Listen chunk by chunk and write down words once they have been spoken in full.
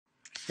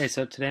Okay,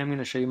 so today I'm going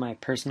to show you my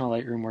personal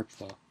Lightroom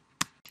workflow.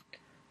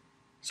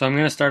 So I'm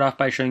going to start off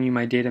by showing you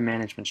my data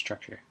management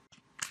structure.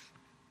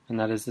 And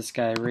that is this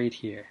guy right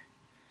here.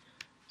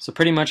 So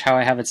pretty much how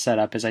I have it set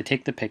up is I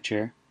take the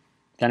picture,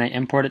 then I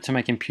import it to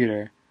my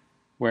computer,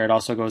 where it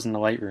also goes in the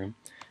Lightroom.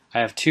 I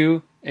have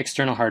two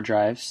external hard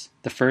drives,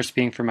 the first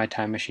being for my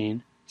Time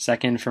Machine,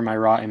 second for my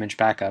raw image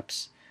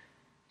backups.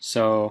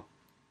 So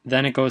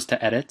then it goes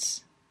to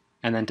edits,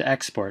 and then to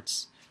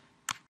exports.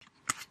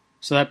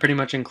 So that pretty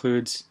much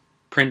includes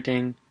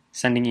printing,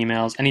 sending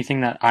emails,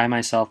 anything that I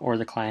myself or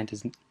the client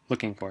is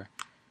looking for.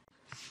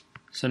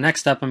 So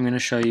next up I'm going to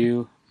show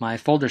you my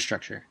folder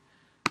structure.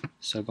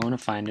 So go into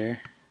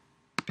Finder,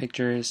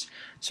 Pictures.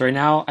 So right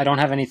now I don't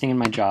have anything in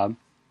my job,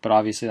 but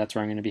obviously that's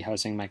where I'm going to be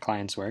housing my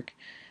client's work.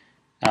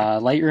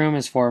 Lightroom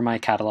is for my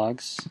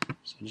catalogs,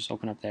 so just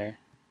open up there.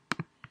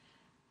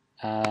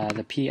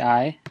 The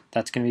PI,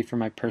 that's going to be for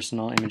my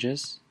personal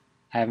images.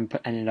 I haven't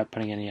ended up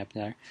putting any up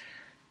there.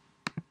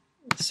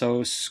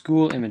 So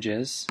school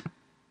images,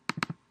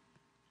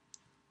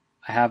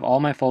 I have all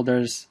my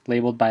folders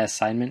labeled by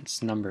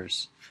assignments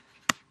numbers,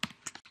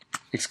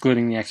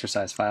 excluding the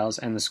exercise files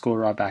and the school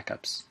raw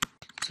backups.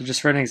 So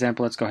just for an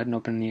example, let's go ahead and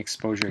open the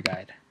exposure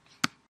guide.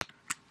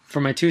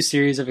 For my two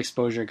series of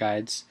exposure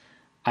guides,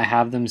 I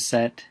have them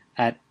set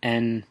at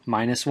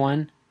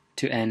n-1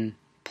 to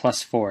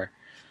n+4.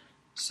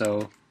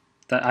 So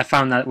I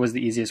found that was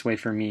the easiest way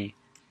for me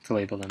to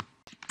label them.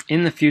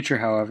 In the future,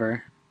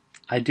 however,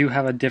 I do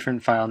have a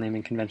different file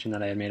naming convention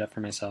that I had made up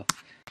for myself.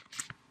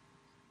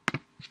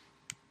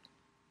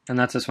 And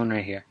that's this one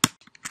right here.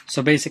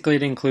 So basically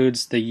it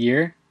includes the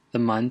year, the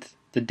month,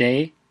 the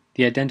day,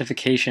 the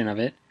identification of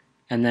it,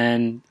 and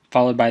then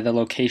followed by the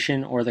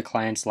location or the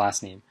client's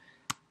last name.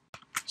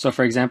 So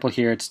for example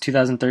here, it's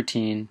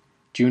 2013,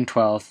 June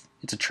 12th,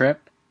 it's a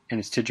trip, and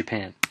it's to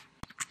Japan.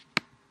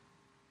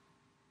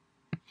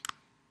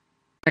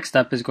 Next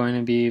up is going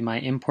to be my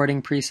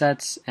importing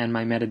presets and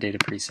my metadata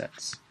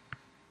presets.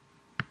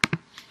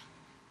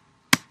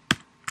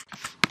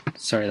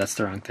 Sorry, that's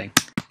the wrong thing.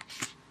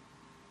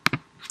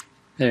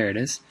 There it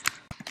is.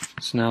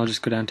 So now I'll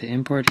just go down to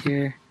import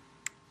here.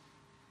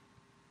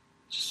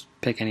 Just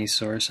pick any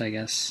source, I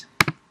guess.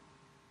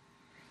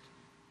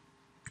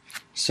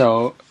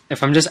 So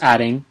if I'm just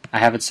adding, I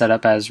have it set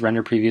up as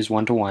render previews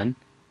 1:1,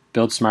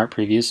 build smart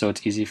previews so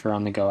it's easy for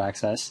on-the-go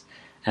access,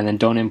 and then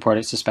don't import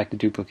it suspected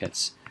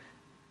duplicates.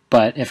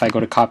 But if I go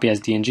to copy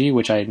as DNG,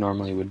 which I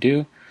normally would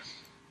do,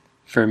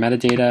 for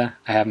metadata,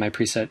 I have my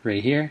preset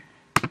right here.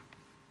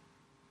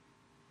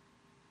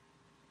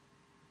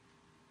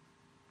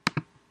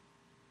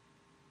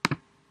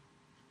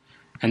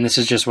 And this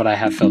is just what I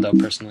have filled out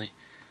personally.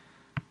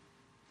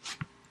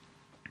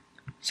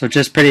 So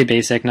just pretty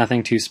basic,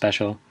 nothing too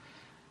special.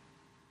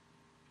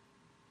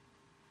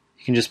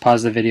 You can just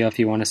pause the video if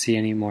you want to see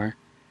any more.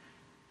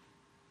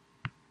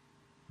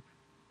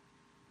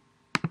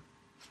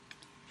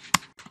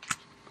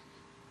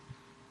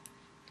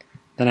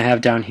 Then I have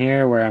down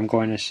here where I'm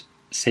going to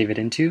save it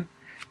into,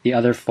 the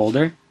other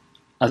folder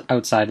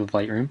outside of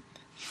Lightroom.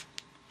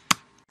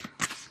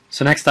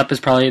 So next up is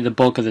probably the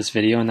bulk of this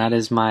video, and that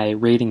is my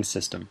rating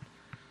system.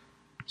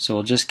 So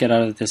we'll just get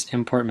out of this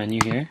import menu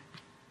here.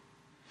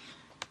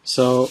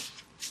 So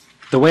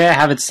the way I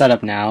have it set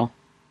up now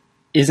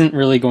isn't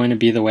really going to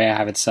be the way I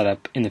have it set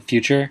up in the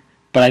future,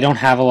 but I don't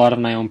have a lot of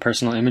my own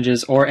personal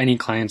images or any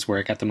client's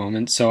work at the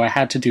moment, so I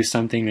had to do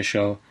something to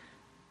show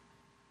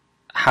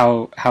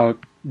how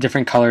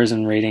different colors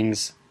and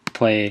ratings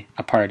play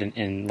a part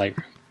in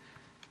Lightroom.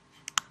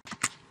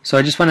 So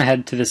I just went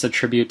ahead to this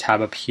attribute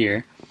tab up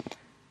here,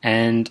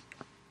 and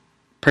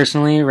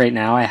personally right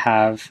now I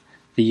have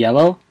the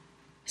yellow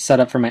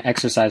set up for my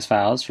exercise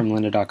files from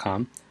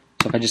lynda.com.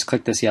 So if I just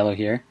click this yellow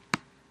here,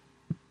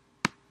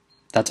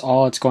 that's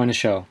all it's going to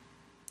show,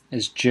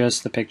 is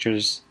just the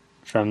pictures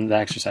from the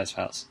exercise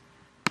files.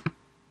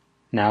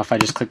 Now if I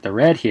just click the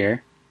red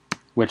here,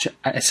 which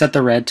I set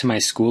the red to my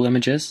school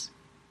images,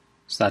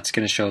 so that's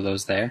going to show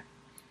those there.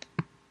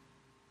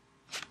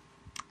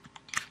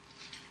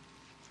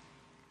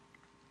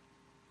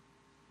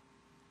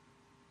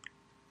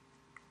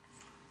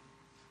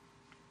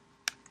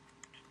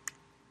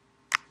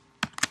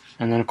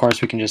 And then of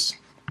course we can just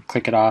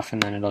click it off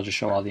and then it'll just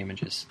show all the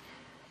images.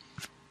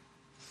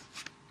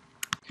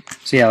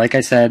 So yeah, like I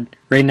said,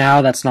 right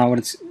now that's what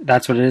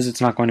it is. It's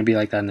not going to be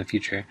like that in the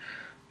future.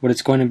 What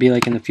it's going to be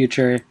like in the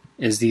future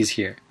is these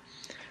here.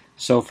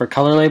 So for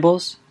color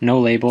labels, no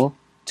label,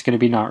 it's going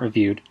to be not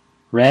reviewed.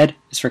 Red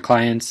is for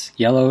clients,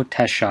 yellow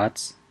test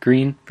shots,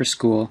 green for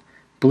school,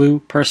 blue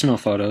personal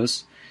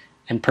photos,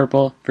 and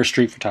purple for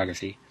street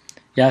photography.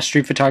 Yeah,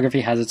 street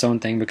photography has its own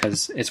thing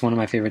because it's one of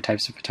my favorite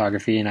types of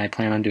photography and I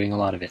plan on doing a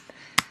lot of it.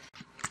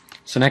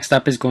 So next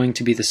up is going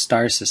to be the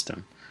star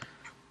system.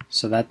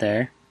 So that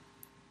there,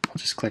 I'll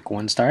just click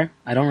 1 star.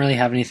 I don't really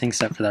have anything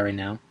set for that right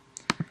now.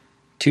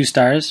 2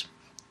 stars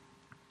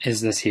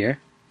is this here,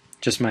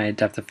 just my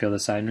depth of field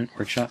assignment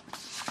workshop.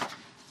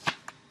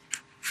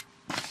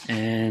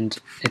 And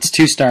it's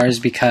 2 stars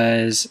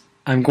because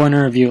I'm going to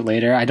review it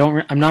later.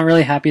 I'm not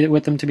really happy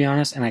with them, to be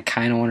honest, and I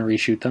kind of want to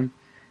reshoot them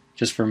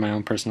just for my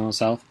own personal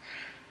self.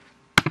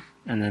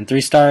 And then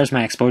 3 stars,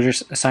 my exposure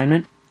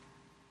assignment.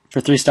 For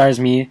 3 stars,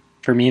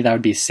 for me that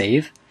would be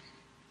save.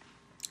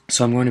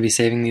 So I'm going to be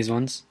saving these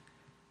ones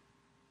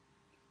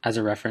as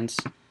a reference.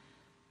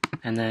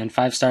 And then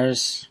 5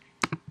 stars,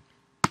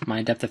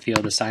 my depth of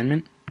field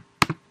assignment.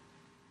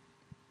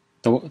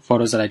 The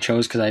photos that I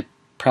chose, because I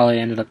probably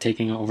ended up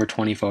taking over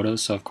 20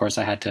 photos, so of course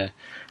I had to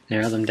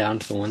narrow them down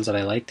to the ones that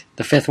I liked.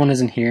 The 5th one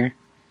isn't here,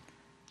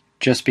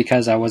 just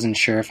because I wasn't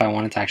sure if I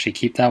wanted to actually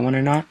keep that one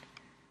or not.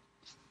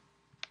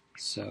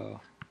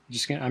 So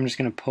I'm just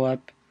gonna pull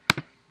up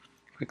a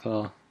quick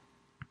little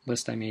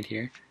list I made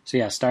here. So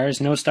yeah, stars,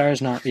 no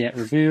stars, not yet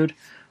reviewed.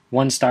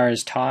 1 star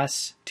is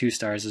toss, 2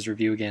 stars is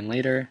review again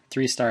later,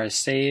 3 stars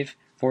save,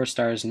 4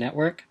 stars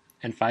network,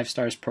 and 5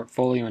 stars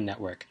portfolio and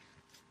network.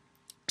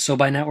 So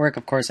by network,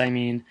 of course, I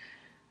mean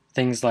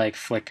things like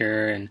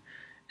Flickr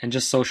and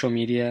just social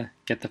media,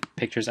 get the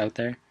pictures out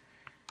there.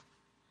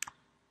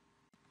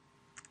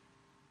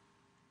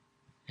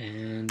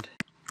 And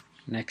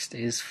next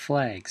is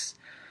flags.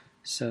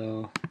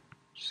 So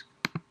just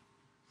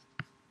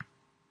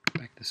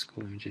back to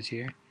school images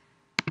here.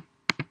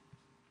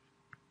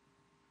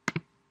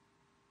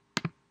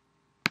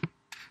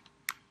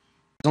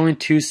 There's only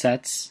 2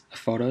 sets of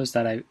photos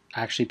that I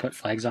actually put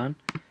flags on.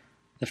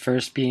 The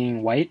first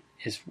being white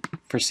is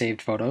for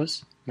saved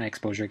photos, my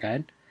exposure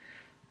guide.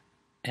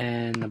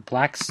 And the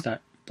black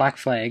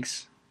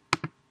flags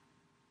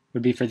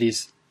would be for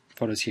these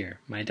photos here,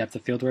 my depth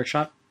of field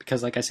workshop,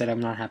 because like I said, I'm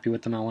not happy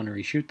with them, I want to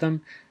reshoot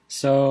them.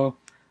 So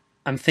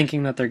I'm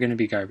thinking that they're going to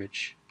be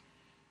garbage.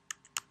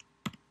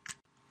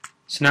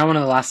 So now one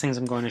of the last things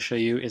I'm going to show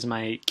you is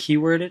my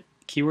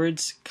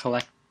keywords,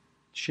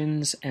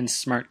 collections, and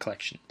smart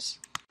collections.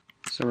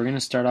 So we're going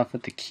to start off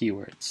with the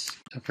keywords.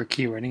 So for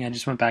keywording, I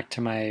just went back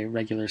to my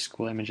regular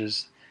school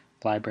images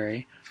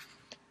library.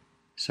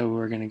 So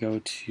we're going to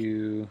go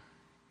to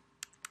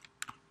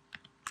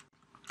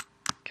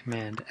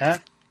Command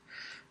F,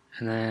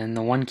 and then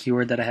the one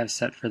keyword that I have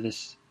set for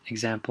this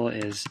example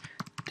is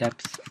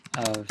depth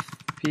of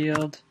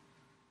field,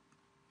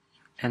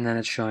 and then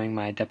it's showing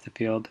my depth of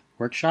field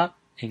workshop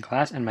in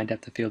class and my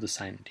depth of field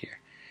assignment here.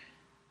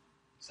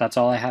 So that's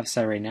all I have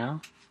set right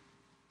now.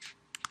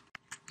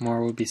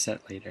 More will be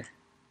set later.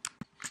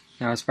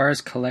 Now as far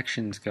as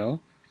collections go,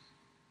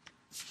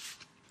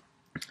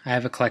 I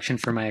have a collection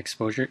for my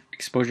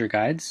exposure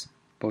guides,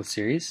 both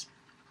series,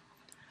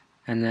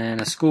 and then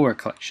a schoolwork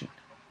collection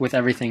with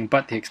everything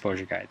but the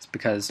exposure guides,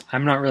 because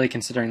I'm not really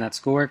considering that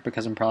schoolwork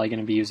because I'm probably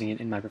going to be using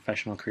it in my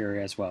professional career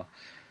as well.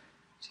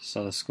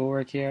 So the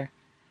schoolwork here.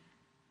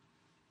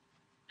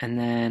 And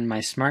then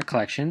my smart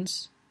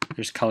collections,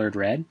 there's colored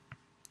red,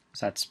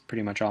 so that's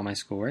pretty much all my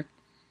schoolwork.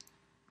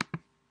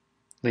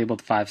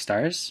 Labeled 5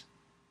 stars.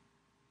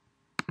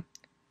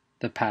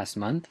 The past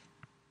month.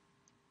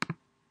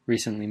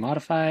 Recently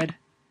modified.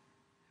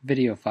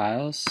 Video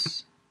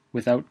files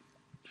without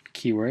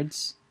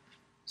keywords.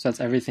 So that's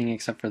everything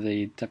except for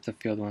the depth of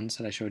field ones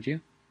that I showed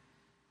you.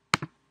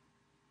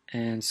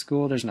 And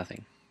school, there's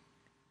nothing.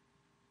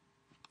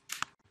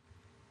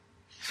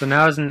 So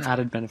now as an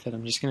added benefit,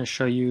 I'm just going to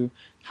show you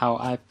how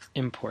I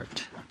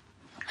import.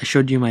 I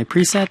showed you my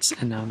presets,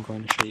 and now I'm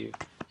going to show you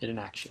it in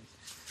action.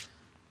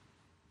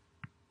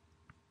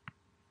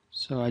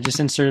 So I just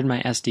inserted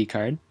my SD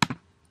card. I'm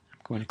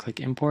going to click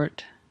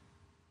import.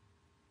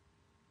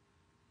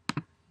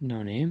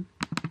 No name.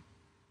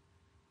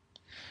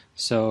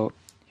 So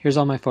here's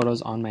all my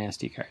photos on my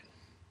SD card.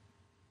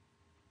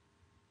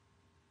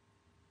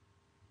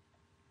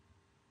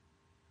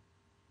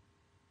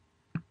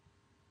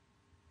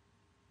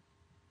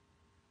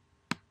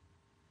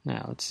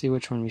 Now let's see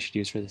which one we should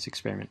use for this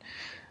experiment.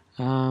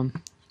 I'll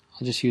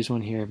just use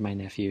one here of my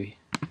nephew.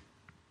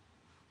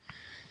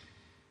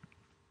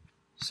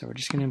 So we're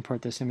just going to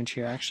import this image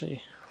here.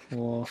 Actually,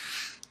 we'll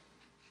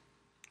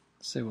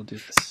do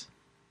this.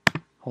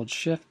 Hold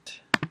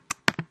Shift,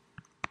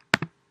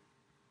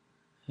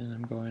 and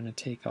I'm going to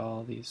take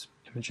all these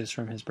images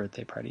from his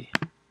birthday party.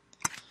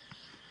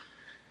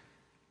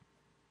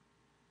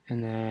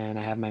 And then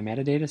I have my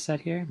metadata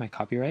set here, my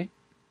copyright.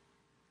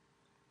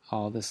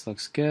 All this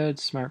looks good.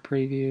 Smart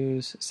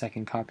previews,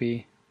 second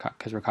copy,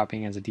 because we're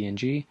copying as a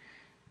DNG.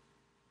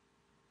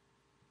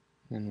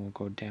 Then we'll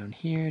go down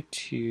here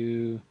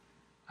to,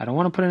 I don't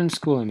want to put it in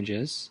school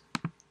images,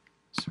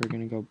 so we're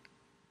going to go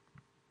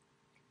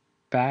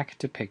back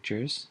to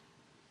pictures.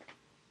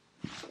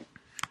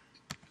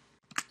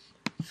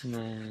 And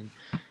then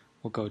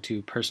we'll go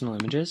to personal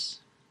images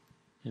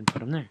and put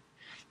them there.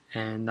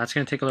 And that's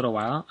going to take a little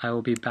while. I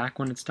will be back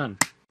when it's done.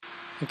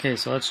 Okay,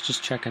 so let's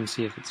just check and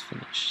see if it's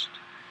finished.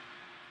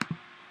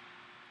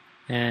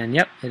 And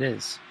yep, it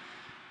is.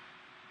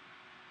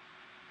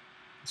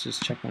 Let's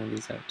just check one of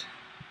these out.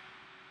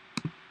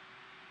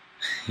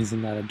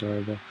 Isn't that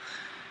adorable?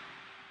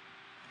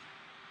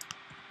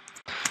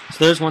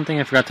 So there's one thing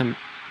I forgot to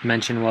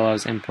mention while I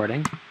was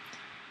importing,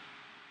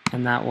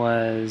 and that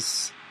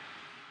was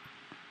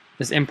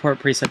this import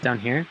preset down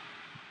here.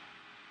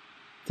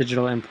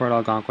 digital import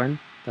Algonquin.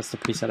 That's the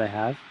preset I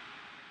have.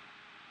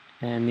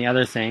 And the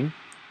other thing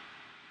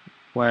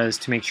was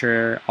to make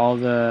sure all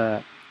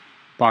the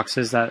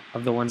boxes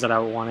of the ones that I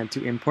wanted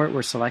to import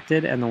were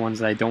selected, and the ones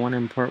that I don't want to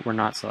import were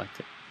not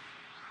selected.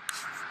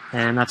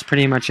 And that's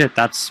pretty much it.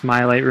 That's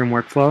my Lightroom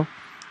workflow.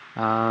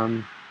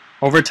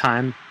 Over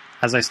time,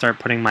 as I start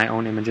putting my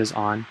own images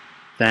on,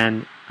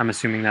 then I'm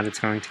assuming that it's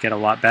going to get a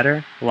lot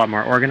better, a lot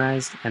more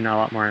organized, and a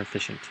lot more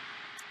efficient.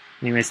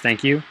 Anyways,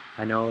 thank you.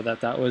 I know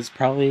that was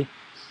probably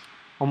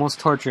almost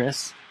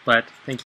torturous, but thank you.